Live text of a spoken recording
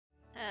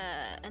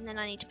And then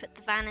I need to put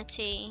the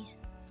vanity.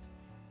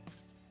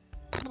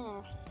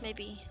 Oh,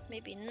 maybe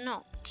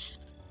not.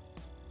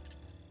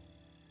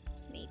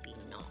 Maybe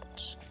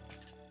not.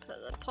 Put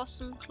the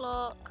possum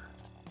clock.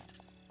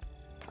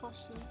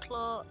 Possum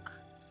clock.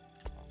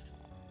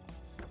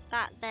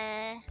 That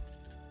there.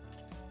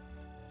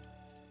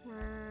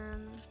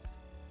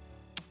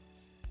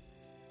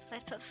 I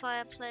put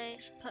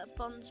fireplace, put a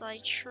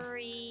bonsai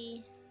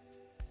tree.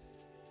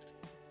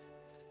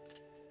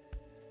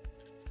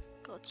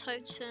 Got a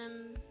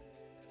totem.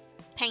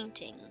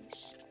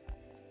 Paintings.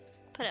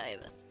 Put it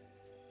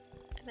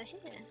over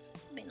here.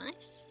 That'd be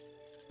nice.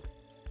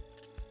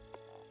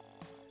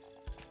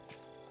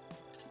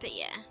 But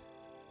yeah.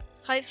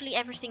 Hopefully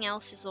everything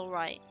else is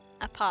alright.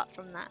 Apart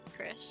from that,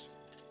 Chris.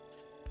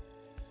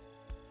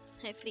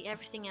 Hopefully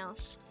everything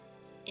else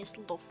is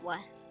lovely.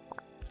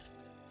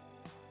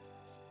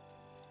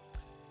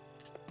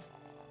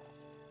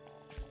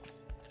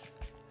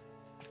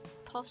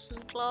 Possum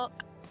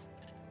clock.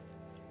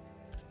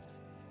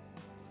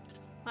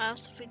 What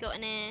else have we got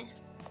in here?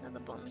 Another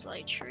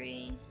bonsai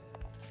tree.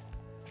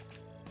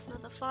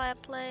 Another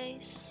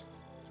fireplace.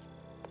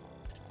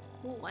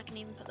 Oh, I can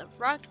even put the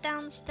rug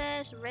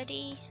downstairs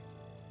ready.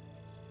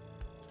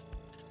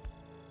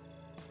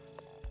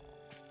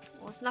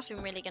 Well, there's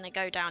nothing really going to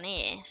go down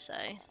here, so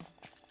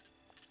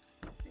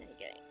there we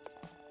go.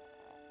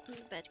 And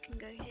the bed can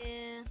go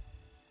here.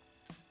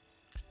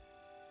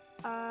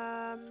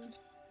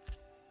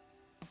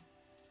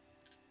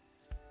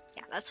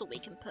 Yeah, that's all we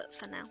can put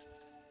for now.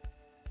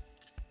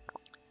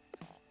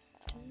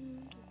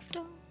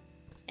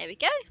 There we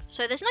go.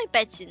 So there's no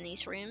beds in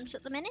these rooms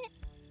at the minute,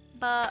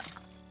 but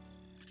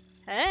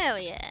hell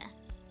yeah.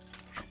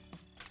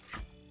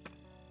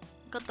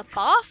 Got the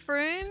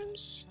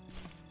bathrooms.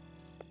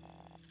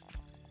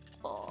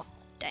 Oh,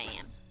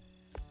 damn.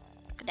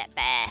 Look at that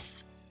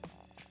bath.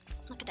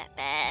 Look at that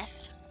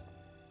bath.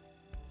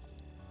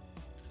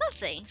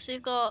 Lovely. So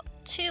we've got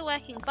 2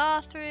 working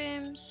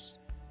bathrooms.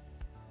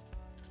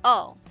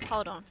 Oh,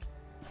 hold on.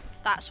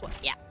 That's what,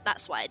 yeah,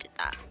 that's why I did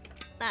that.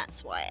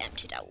 That's why I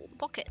emptied out all the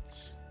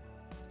pockets.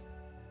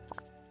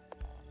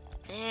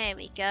 There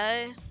we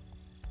go.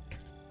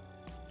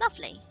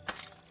 Lovely.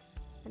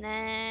 And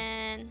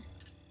then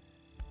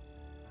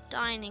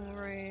dining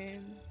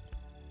room.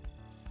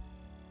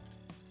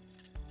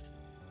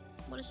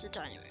 What is the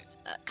dining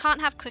room? Can't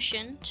have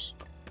cushioned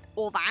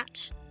or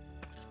that.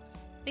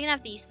 We can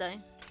have these though.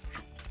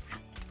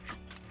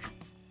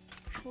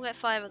 We'll get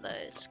 5 of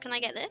those. Can I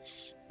get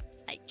this?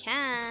 I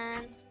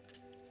can.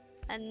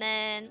 And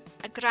then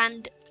a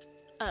grand,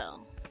 a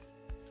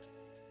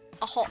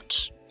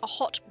hot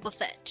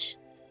buffet.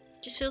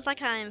 Just feels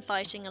like I'm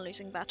fighting a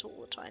losing battle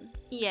all the time.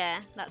 Yeah,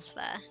 that's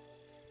fair.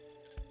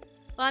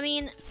 Well, I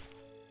mean,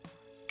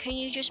 can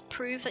you just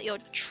prove that you're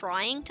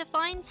trying to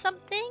find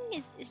something?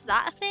 Is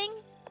that a thing?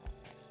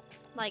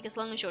 Like, as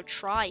long as you're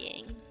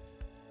trying.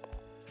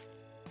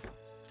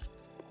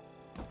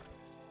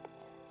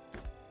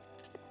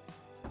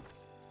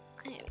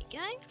 There we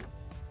go.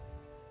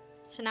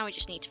 So now we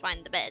just need to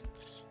find the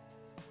beds.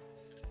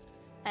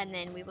 And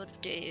then we will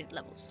do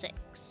level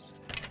 6.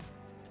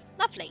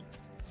 Lovely.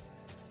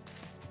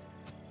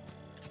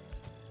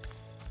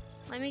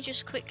 Let me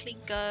just quickly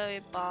go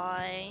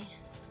by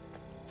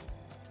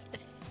a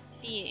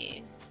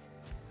few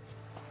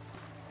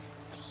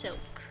silk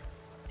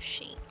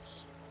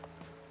sheets.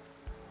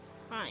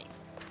 Right.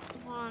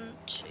 1,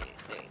 2,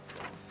 3,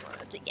 4,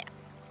 5. Yeah.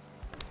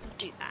 I'll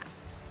do that.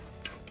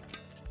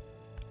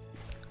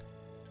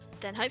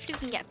 Then hopefully we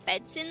can get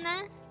beds in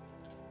there.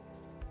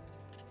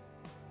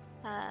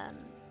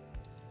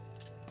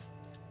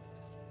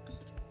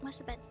 Where's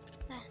the bed?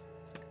 There.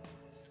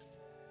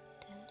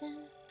 Da, da,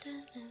 da,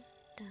 da,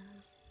 da.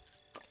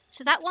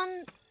 So that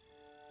one,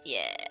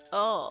 yeah.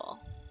 Oh,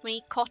 we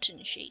need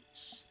cotton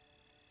sheets.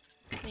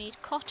 We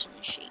need cotton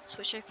sheets,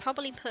 which I've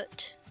probably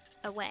put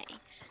away.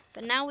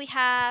 But now we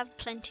have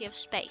plenty of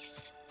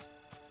space,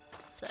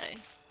 so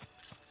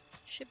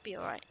should be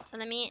alright.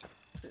 Let me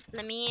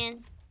in.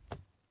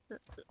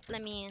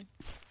 Let me in.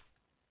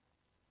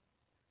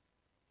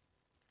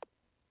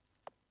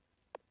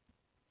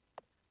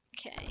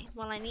 Okay,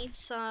 well I need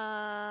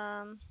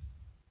some...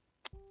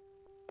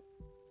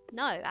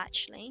 No,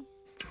 actually.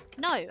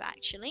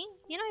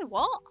 You know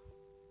what?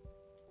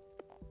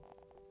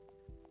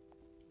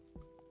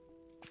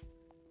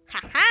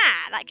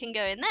 Haha! That can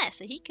go in there,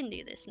 so he can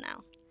do this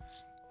now.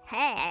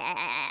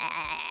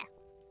 I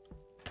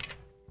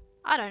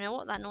don't know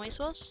what that noise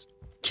was.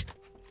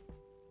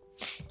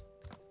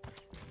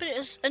 But it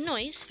was a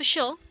noise for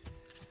sure.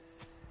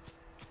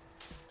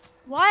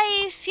 Why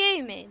are you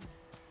fuming?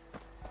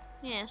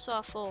 Yeah, that's what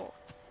I thought.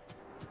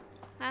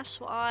 That's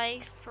what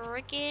I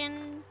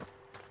friggin'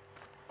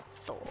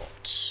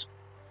 thought.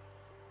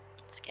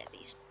 Let's get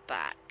these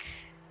back.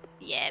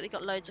 Yeah, we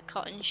got loads of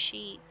cotton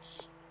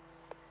sheets.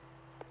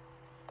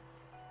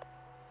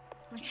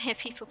 I hear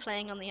people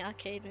playing on the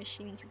arcade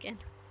machines again.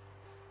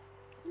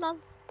 Lol.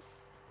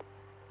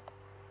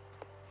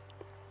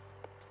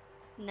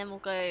 And then we'll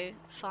go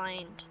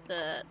find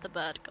the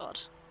bird god.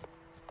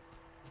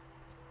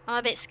 I'm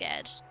a bit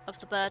scared of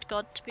the bird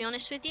god, to be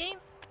honest with you.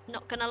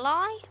 Not gonna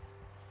lie.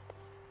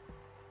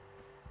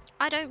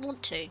 I don't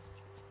want to.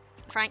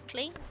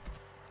 Frankly,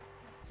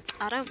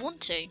 I don't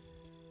want to.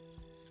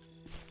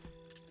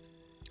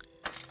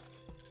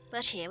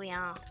 But here we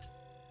are.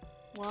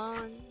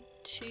 1,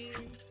 2,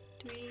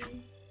 3.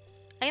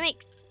 I can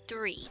make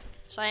 3,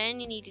 so I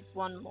only needed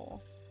 1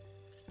 more.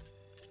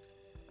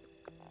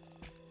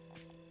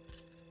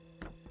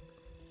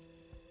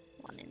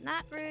 One in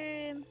that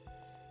room.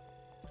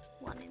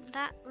 1 in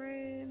that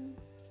room.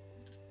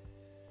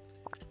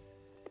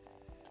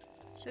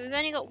 So we've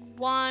only got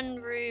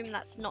 1 room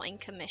that's not in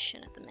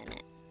commission at the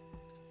minute.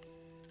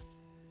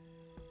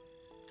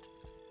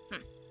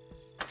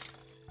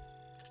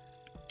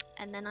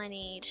 And then I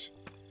need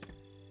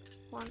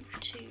 1,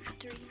 2,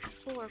 3,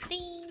 4 of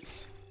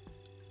these.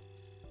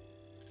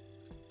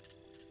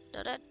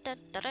 Da da da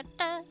da da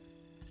da.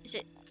 Is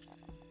it?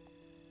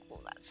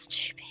 Oh, that's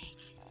too big.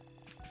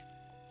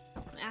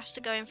 It has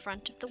to go in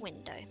front of the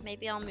window.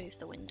 Maybe I'll move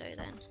the window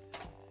then.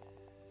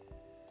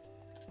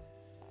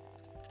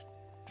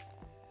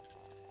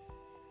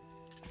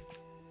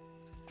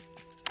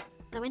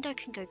 The window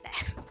can go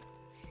there.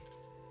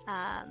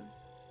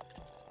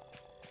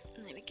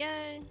 There we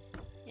go.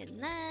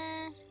 In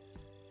there.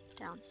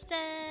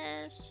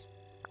 Downstairs.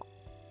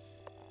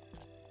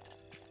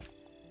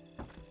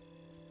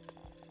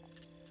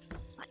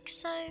 Like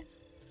so.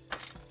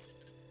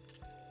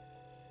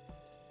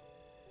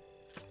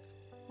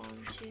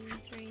 1, 2,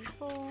 3,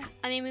 4.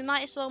 I mean, we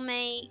might as well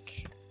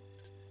make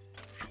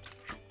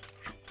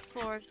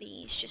 4 of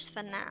these just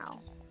for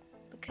now,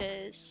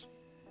 because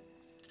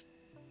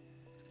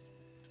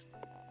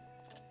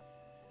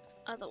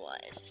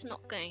otherwise it's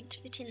not going to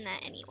fit in there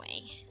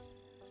anyway.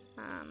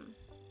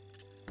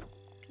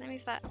 Can I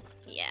move that?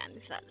 Yeah,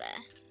 move that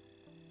there.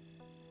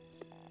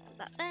 Put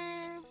that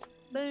there.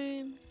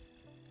 Boom.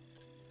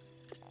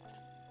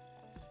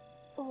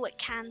 Oh, it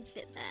can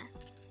fit there.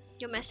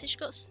 Your message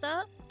got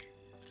stuck?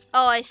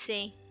 Oh, I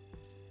see.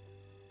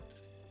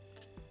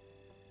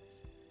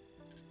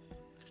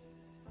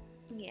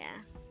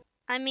 Yeah.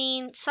 I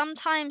mean,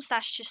 sometimes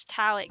that's just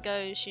how it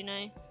goes, you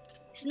know.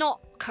 It's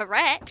not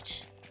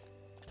correct.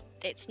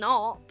 It's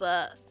not,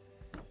 but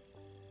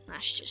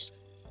that's just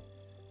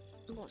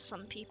what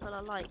some people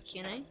are like,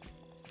 you know.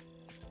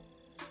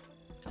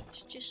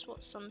 It's just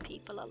what some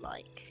people are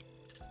like.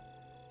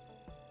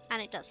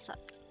 And it does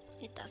suck.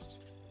 It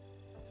does.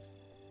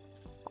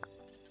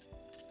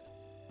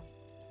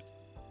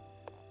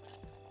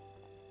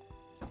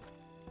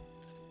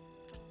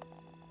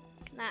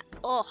 That,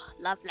 oh,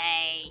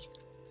 lovely.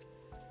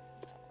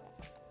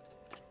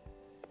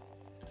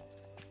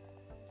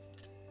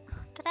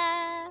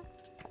 Ta-da!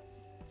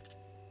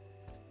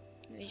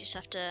 We just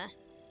have to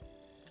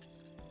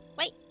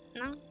wait.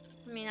 No,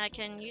 I mean I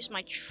can use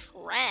my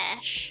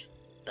trash,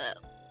 but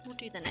we'll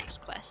do the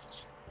next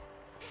quest.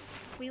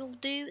 We will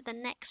do the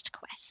next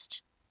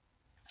quest.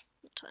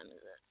 What time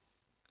is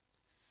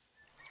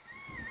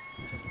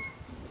it?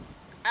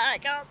 I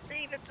can't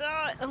see the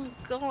time. Oh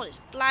god,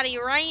 it's bloody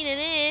raining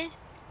here.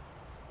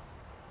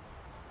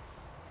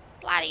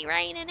 Bloody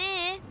raining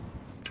here.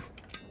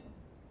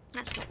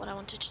 That's not what I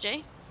wanted to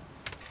do.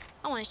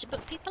 I wanted to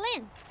book people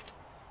in.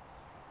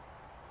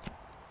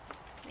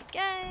 There we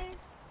go.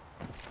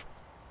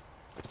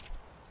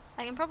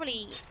 I can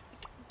probably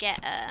get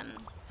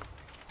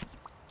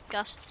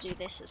Gus to do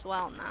this as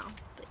well now,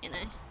 but you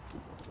know.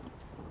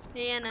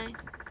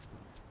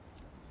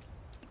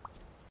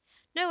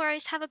 No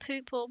worries, have a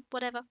poop or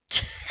whatever.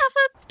 Have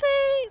a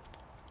poop!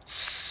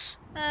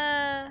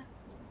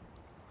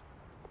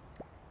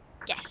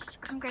 Yes,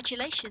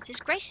 congratulations. This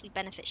greatly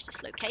benefits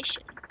this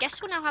location.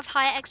 Guess we'll now have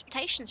higher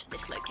expectations for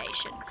this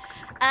location.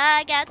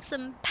 I got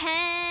some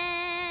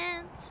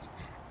pants.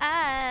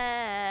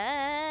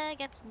 I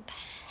got some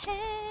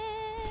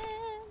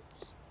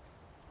pants.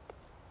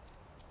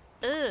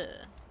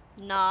 Ugh.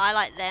 No, I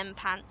like them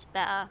pants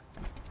better.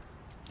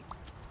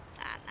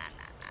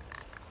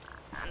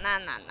 Nah,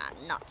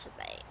 not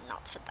today.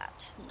 Not for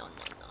that. No.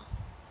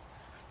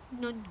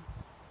 No,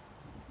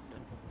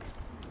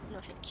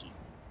 thank you.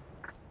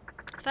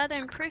 Further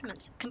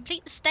improvements.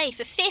 Complete the stay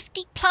for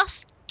 50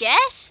 plus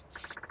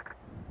guests?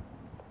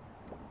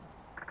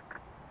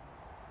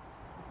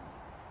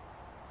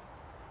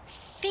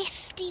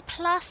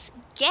 +50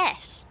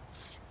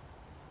 guests?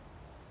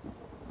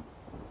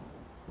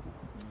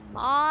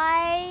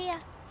 My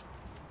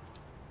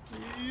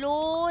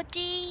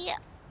lordy.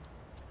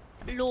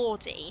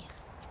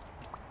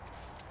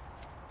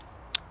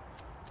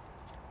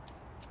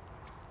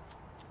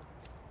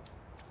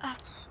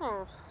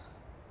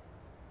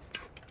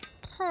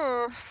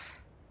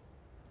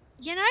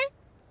 You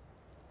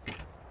know,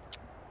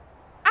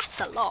 that's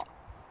a lot.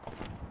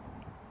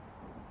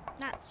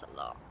 That's a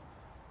lot.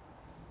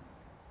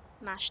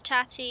 Mashed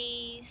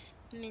tatties,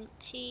 mint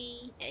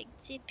tea, egg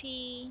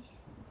dippy,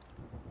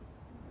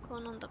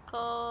 corn on the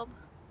cob.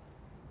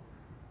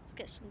 Let's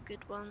get some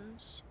good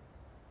ones.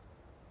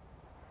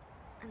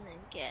 And then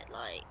get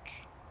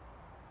like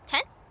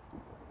 10?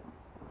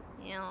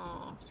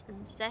 Yes,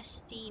 and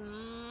zesty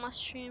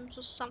mushrooms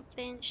or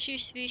something.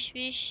 Shoosh, whoosh,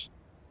 whoosh.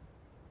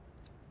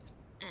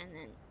 And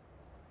then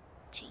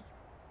tea.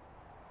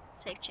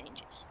 Save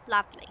changes.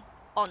 Lovely.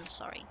 On,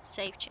 sorry.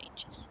 Save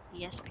changes.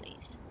 Yes,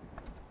 please.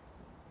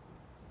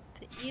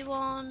 Put you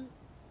on.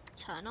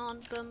 Turn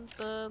on. Boom,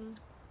 boom,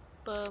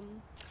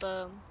 boom,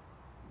 boom.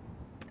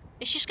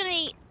 It's just gonna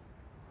be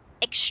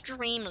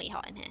extremely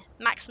hot in here.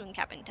 Maximum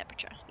cabin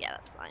temperature. Yeah,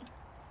 that's fine.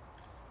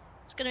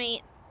 It's gonna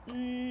be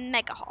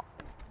mega hot,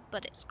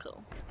 but it's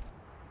cool.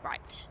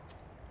 Right.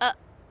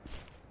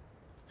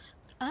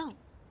 Oh.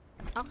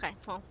 Okay,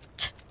 well.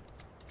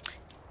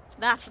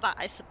 That's that,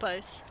 I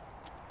suppose.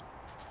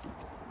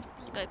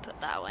 I'll go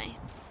put that away.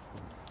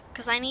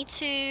 Because I need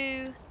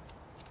to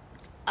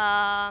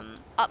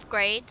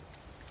upgrade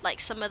like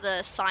some of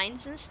the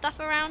signs and stuff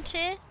around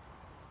here.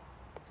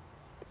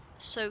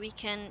 So we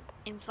can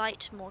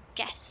invite more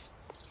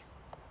guests.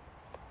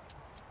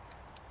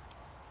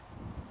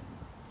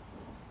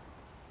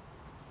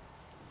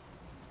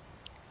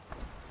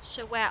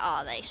 So where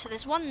are they? So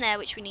there's one there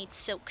which we need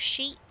silk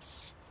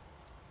sheets.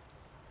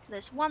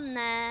 There's one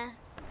there.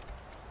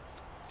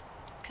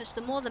 Because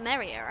the more the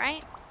merrier,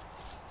 right?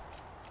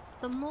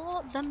 The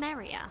more the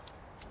merrier.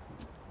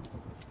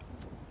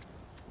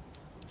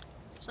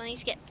 So I need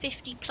to get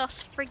 50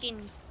 plus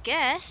friggin'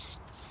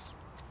 guests.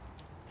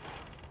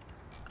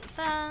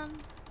 Confirm.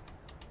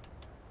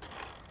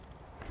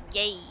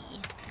 Yay.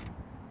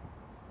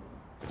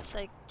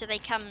 So do they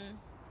come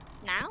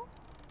now?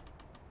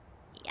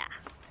 Yeah.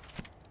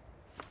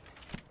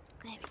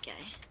 There we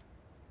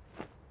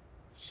go.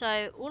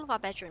 So all of our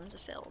bedrooms are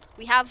filled.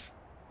 We have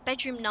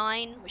bedroom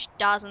 9, which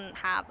doesn't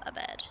have a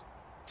bed.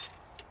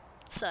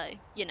 So,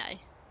 you know,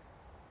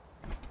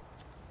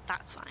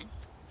 that's fine.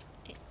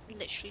 It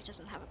literally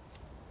doesn't have a...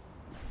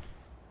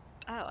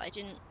 Oh, I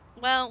didn't...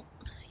 Well,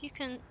 you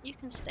can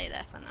stay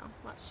there for now.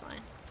 That's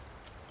fine.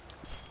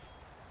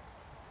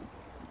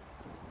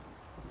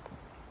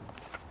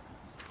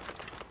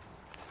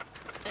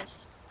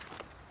 Yes.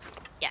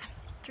 Yeah,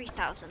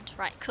 3,000.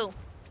 Right, cool.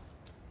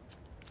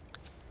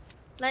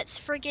 Let's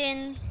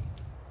friggin'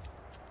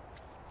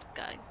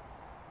 go.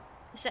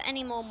 Is there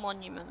any more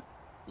monuments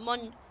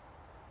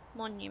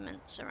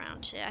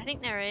around here? I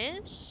think there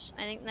is.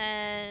 I think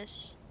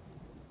there's...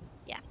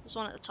 Yeah, there's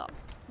one at the top.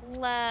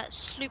 We'll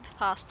sloop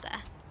past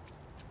there.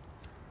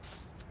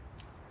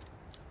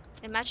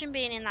 Imagine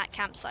being in that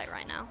campsite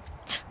right now.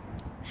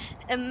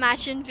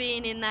 Imagine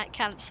being in that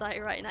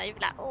campsite right now. You'd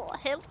be like, oh,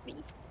 help me.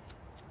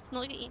 It's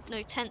not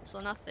no tents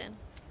or nothing.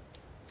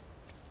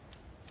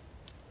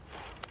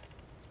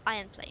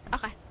 Iron plate.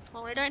 Okay.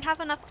 Well, we don't have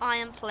enough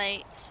iron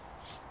plates,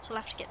 so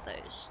we'll have to get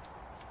those.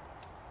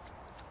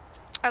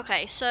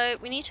 Okay, so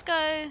we need to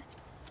go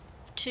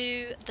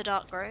to the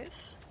Dark Grove.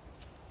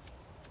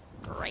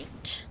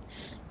 Great.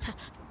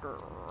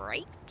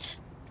 Great.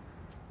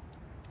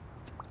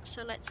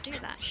 So let's do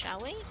that, shall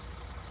we?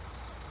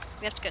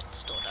 We have to go to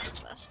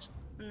Stardust first,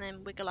 and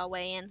then wiggle our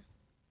way in.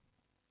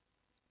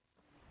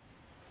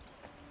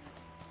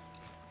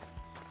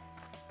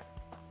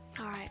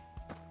 Alright.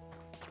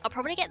 I'll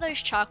probably get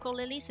those charcoal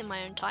lilies in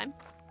my own time.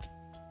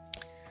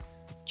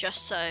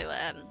 Just so,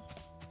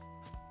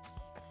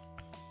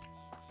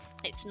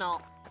 it's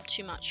not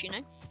too much, you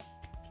know?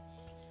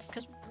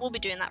 Because we'll be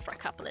doing that for a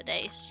couple of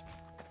days.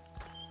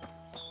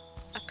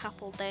 A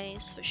couple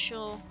days for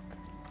sure.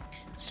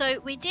 So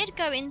we did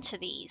go into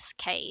these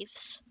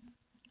caves,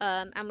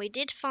 and we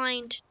did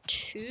find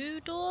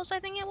 2 doors,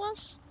 I think it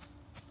was.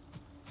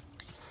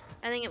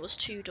 I think it was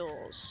 2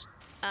 doors.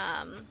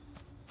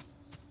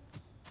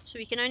 So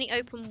we can only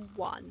open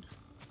 1.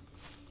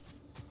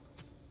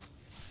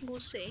 We'll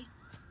see.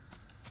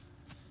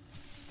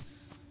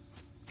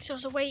 So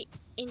there's a way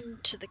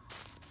into the...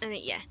 I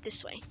mean, yeah,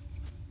 this way.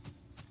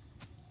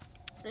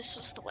 This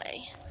was the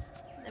way.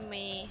 Then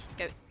we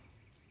go...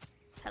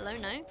 Hello,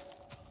 no?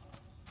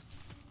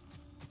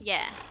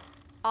 Yeah.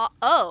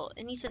 Oh,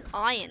 it needs an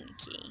iron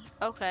key.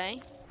 Okay.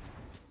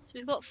 So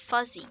we've got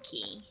fuzzy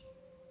key.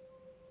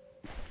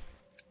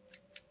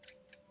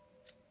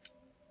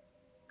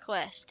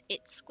 Quest.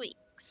 It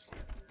squeaks.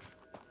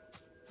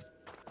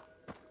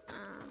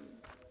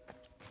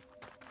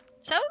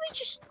 Is that what we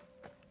just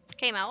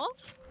came out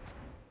of?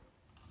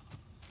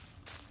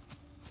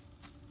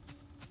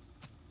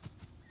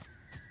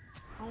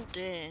 Oh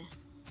dear.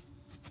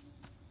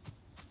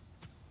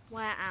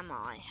 Where am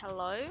I?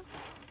 Hello?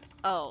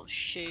 Oh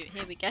shoot,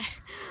 here we go.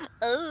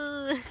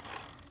 Oh,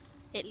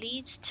 it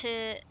leads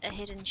to a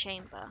hidden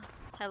chamber.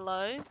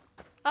 Hello?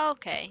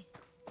 Okay.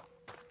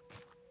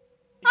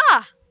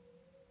 Ah!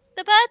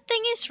 The bird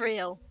thing is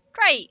real.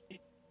 Great.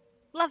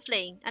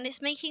 Lovely. And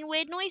it's making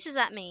weird noises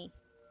at me.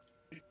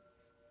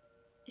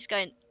 It's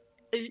going...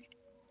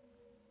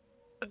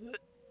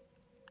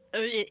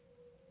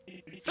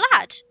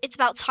 Vlad, it's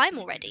about time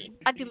already.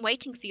 I've been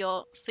waiting for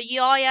your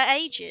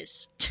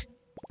ages.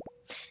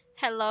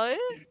 Hello?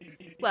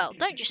 Well,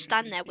 don't just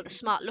stand there with a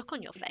smart look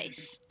on your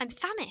face. I'm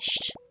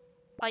famished.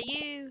 Are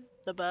you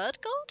the bird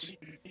god?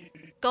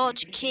 God,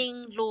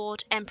 king,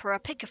 lord, emperor,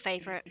 pick a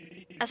favourite.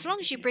 As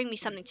long as you bring me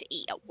something to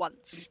eat at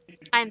once.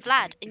 I am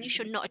Vlad, and you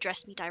should not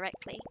address me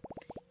directly.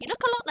 You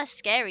look a lot less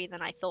scary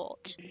than I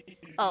thought.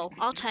 Oh,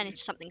 I'll turn into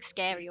something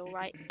scary,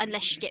 alright.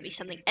 Unless you get me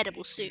something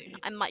edible soon.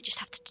 I might just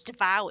have to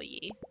devour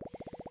you.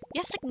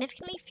 You have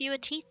significantly fewer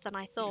teeth than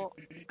I thought.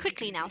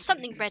 Quickly now,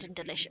 something red and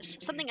delicious.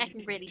 Something I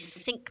can really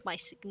sink my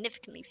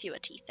significantly fewer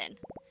teeth in.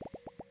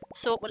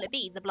 So what will it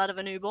be? The blood of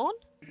a newborn?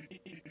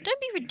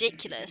 Don't be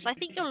ridiculous. I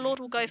think your lord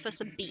will go for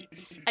some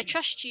beets. I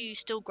trust you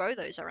still grow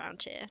those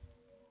around here.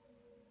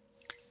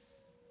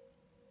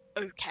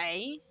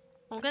 Okay.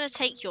 I'm going to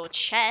take your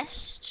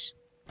chest.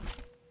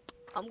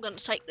 I'm going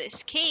to take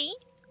this key.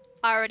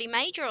 I already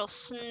made your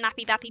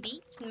snappy bappy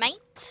beets,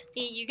 mate.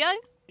 Here you go.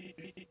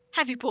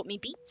 Have you brought me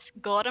beets?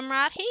 Got 'em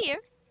right here.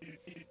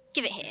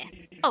 Give it here.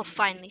 Oh,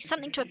 finally,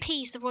 something to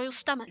appease the royal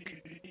stomach.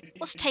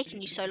 What's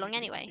taking you so long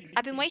anyway?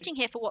 I've been waiting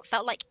here for what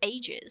felt like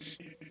ages.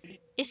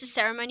 Is the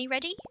ceremony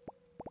ready?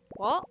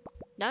 What?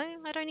 No,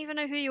 I don't even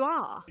know who you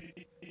are.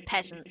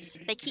 Peasants.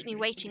 They keep me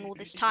waiting all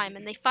this time,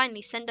 and they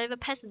finally send over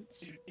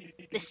peasants.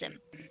 Listen.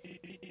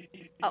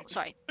 Oh,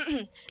 sorry.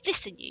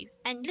 Listen, you,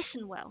 and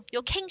listen well.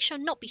 Your king shall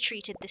not be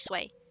treated this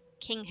way.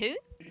 King who?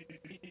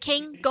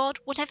 King, God,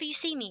 whatever you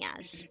see me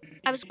as.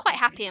 I was quite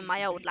happy in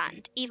my old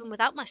land, even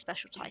without my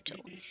special title.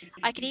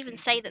 I could even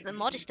say that the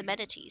modest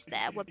amenities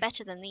there were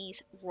better than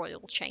these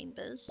royal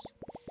chambers.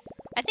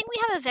 I think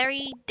we have a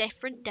very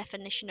different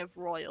definition of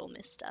royal,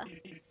 mister.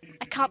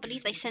 I can't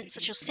believe they sent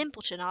such a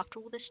simpleton after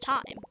all this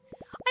time.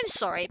 I'm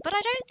sorry, but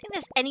I don't think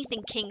there's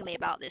anything kingly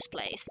about this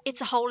place.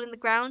 It's a hole in the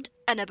ground,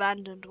 an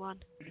abandoned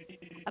one.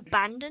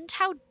 Abandoned?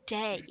 How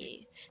dare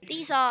you?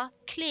 These are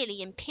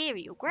clearly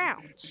imperial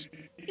grounds.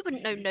 You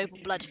wouldn't know noble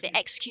blood if it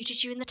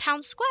executed you in the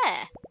town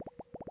square.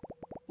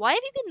 Why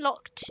have you been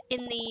locked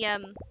in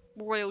the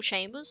royal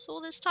chambers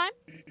all this time?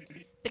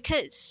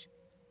 Because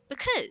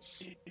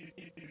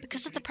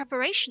of the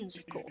preparations,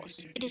 of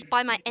course. It is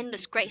by my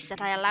endless grace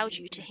that I allowed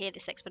you to hear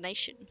this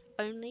explanation.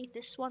 Only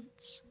this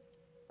once.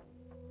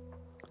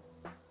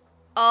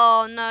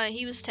 Oh no,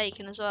 he was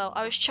taken as well.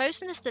 I was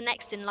chosen as the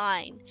next in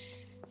line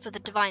for the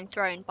divine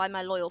throne by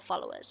my loyal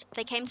followers.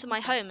 They came to my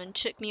home and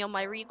took me on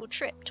my regal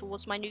trip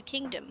towards my new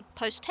kingdom,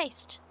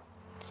 post-haste.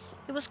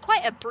 It was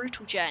quite a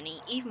brutal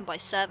journey, even by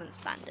servant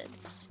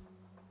standards.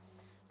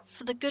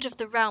 For the good of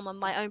the realm and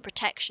my own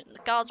protection, the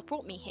guards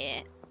brought me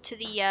here to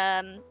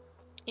the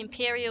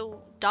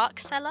Imperial Dark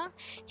Cellar.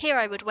 Here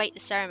I would wait the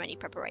ceremony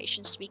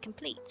preparations to be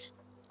complete.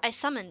 I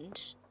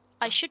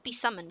should be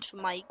summoned for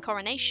my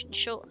coronation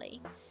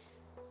shortly.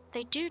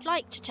 They do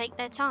like to take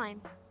their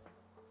time.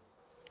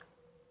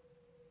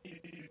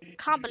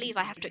 Can't believe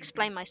I have to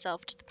explain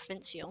myself to the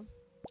provincial.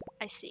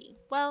 I see.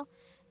 Well,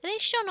 at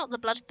least you're not the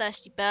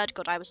bloodthirsty bird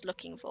god I was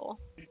looking for.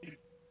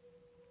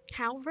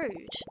 How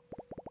rude.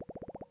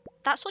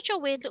 That's what your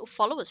weird little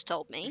followers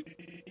told me.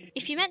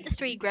 If you meant the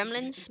 3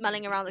 gremlins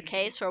smelling around the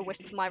caves for a whiff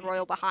of my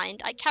royal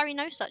behind, I carry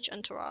no such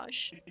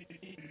entourage.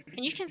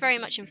 And you can very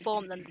much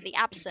inform them that the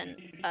absent,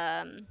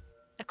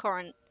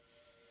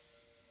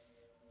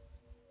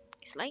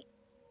 It's late.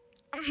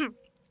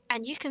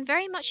 And you can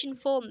very much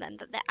inform them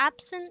that the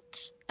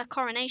absent a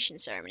coronation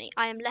ceremony,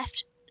 I am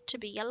left to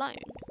be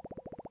alone.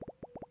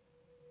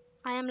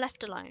 I am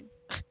left alone.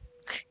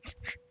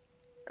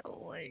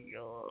 Oh my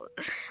god.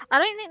 I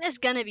don't think there's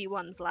gonna be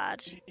one,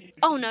 Vlad.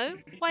 Oh no,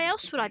 why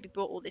else would I be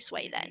brought all this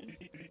way then?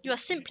 You are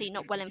simply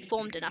not well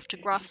informed enough to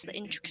grasp the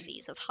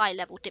intricacies of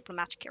high-level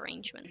diplomatic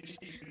arrangements.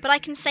 But I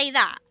can say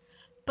that.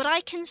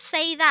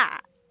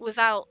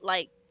 Without,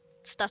 like,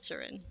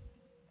 stuttering.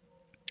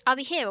 I'll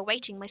be here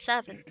awaiting my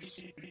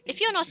servants.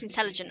 If you're not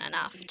intelligent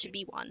enough to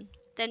be one,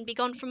 then be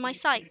gone from my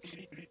sight.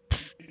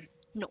 Pfft,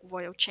 not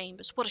royal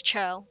chambers, what a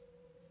churl.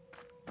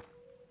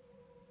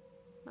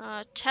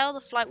 Tell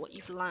the flight what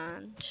you've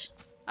learned.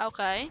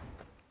 Okay.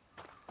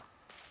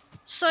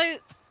 So,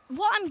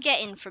 what I'm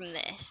getting from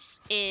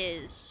this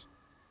is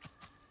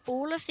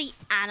all of the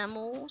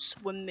animals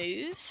were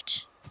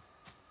moved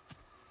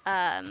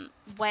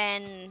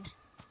when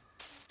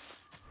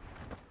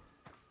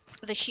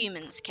the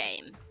humans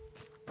came.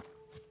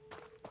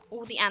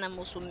 All the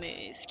animals were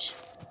moved.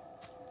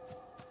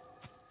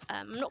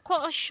 I'm not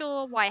quite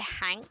sure why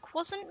Hank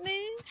wasn't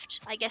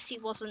moved. I guess he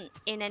wasn't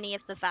in any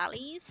of the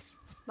valleys,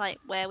 like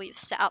where we've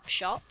set up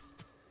shop.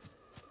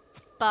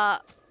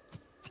 But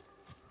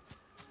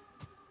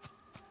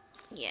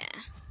yeah,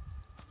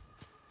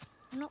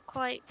 I'm not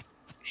quite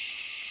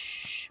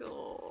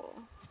sure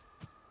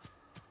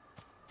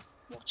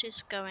what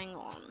is going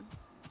on.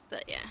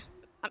 But yeah,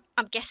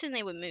 I'm guessing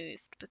they were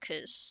moved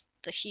because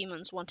the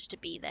humans wanted to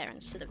be there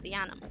instead of the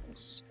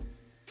animals.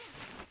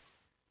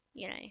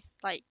 You know,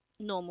 like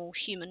normal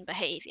human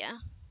behaviour.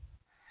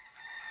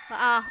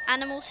 But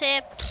animals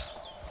here, pfft,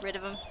 rid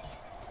of them.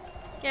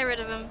 Get rid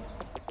of them.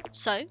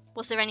 So,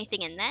 was there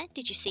anything in there?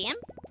 Did you see him?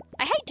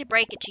 I hate to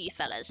break it to you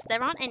fellas,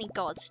 there aren't any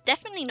gods,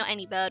 definitely not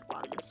any bird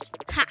ones.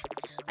 Ha!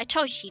 I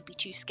told you he'd be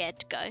too scared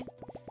to go.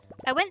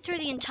 I went through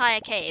the entire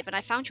cave and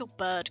I found your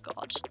bird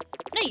god.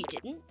 No you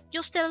didn't,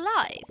 you're still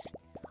alive.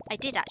 I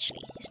did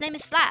actually. His name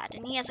is Vlad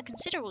and he has a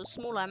considerable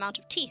smaller amount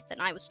of teeth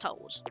than I was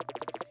told.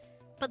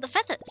 But the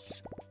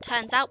feathers!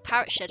 Turns out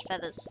parrots shed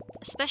feathers,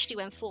 especially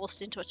when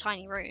forced into a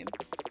tiny room.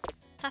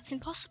 That's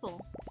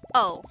impossible.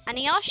 Oh, and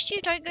he asked you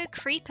don't go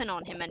creeping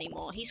on him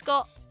anymore. He's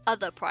got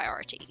other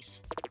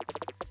priorities.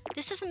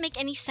 This doesn't make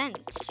any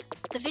sense.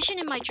 The vision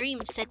in my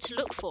dream said to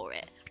look for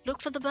it.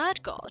 Look for the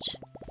bird god.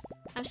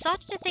 I'm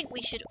starting to think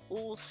we should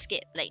all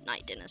skip late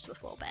night dinners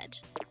before bed.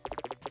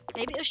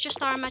 Maybe it was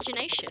just our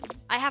imagination.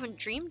 I haven't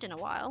dreamed in a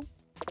while.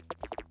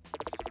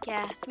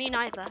 Yeah, me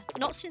neither.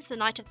 Not since the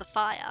night of the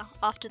fire,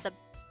 after the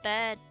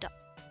bear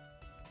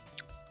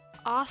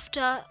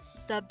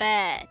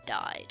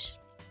died.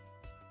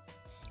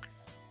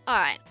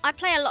 Alright, I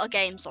play a lot of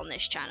games on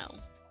this channel,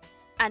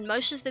 and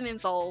most of them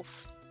involve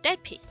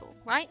dead people,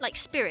 right? Like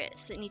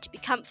spirits that need to be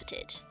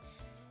comforted.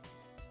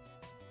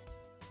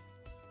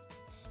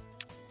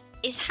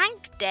 Is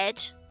Hank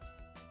dead?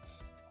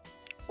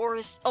 Or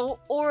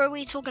are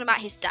we talking about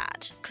his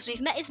dad? Because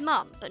we've met his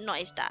mum, but not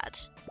his dad.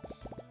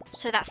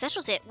 So that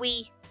settles it.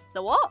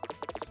 The what?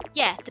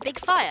 Yeah, the big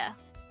fire.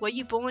 Were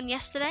you born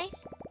yesterday?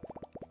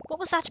 What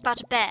was that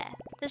about a bear?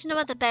 There's no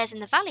other bears in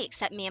the valley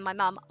except me and my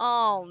mum.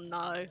 Oh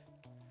no.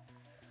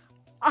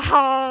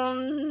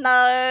 Oh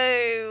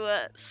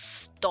no.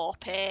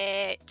 Stop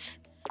it.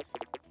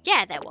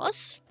 Yeah, there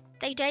was.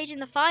 They died in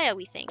the fire,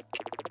 we think.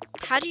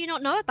 How do you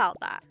not know about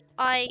that?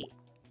 I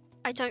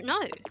don't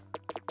know.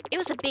 It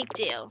was a big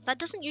deal. That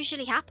doesn't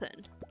usually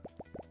happen.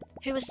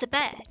 Who was the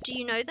bear? Do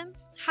you know them?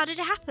 How did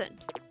it happen?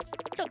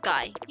 Look,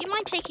 Guy, you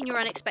mind taking your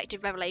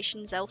unexpected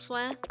revelations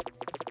elsewhere?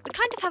 We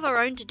kind of have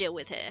our own to deal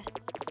with here.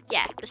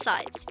 Yeah,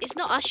 besides, it's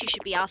not us you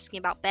should be asking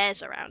about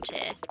bears around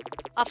here.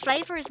 Our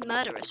flavour is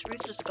murderous,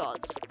 ruthless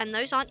gods, and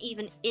those aren't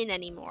even in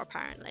anymore,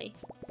 apparently.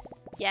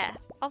 Yeah,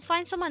 I'll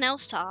find someone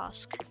else to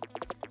ask.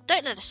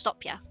 Don't let us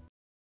stop ya.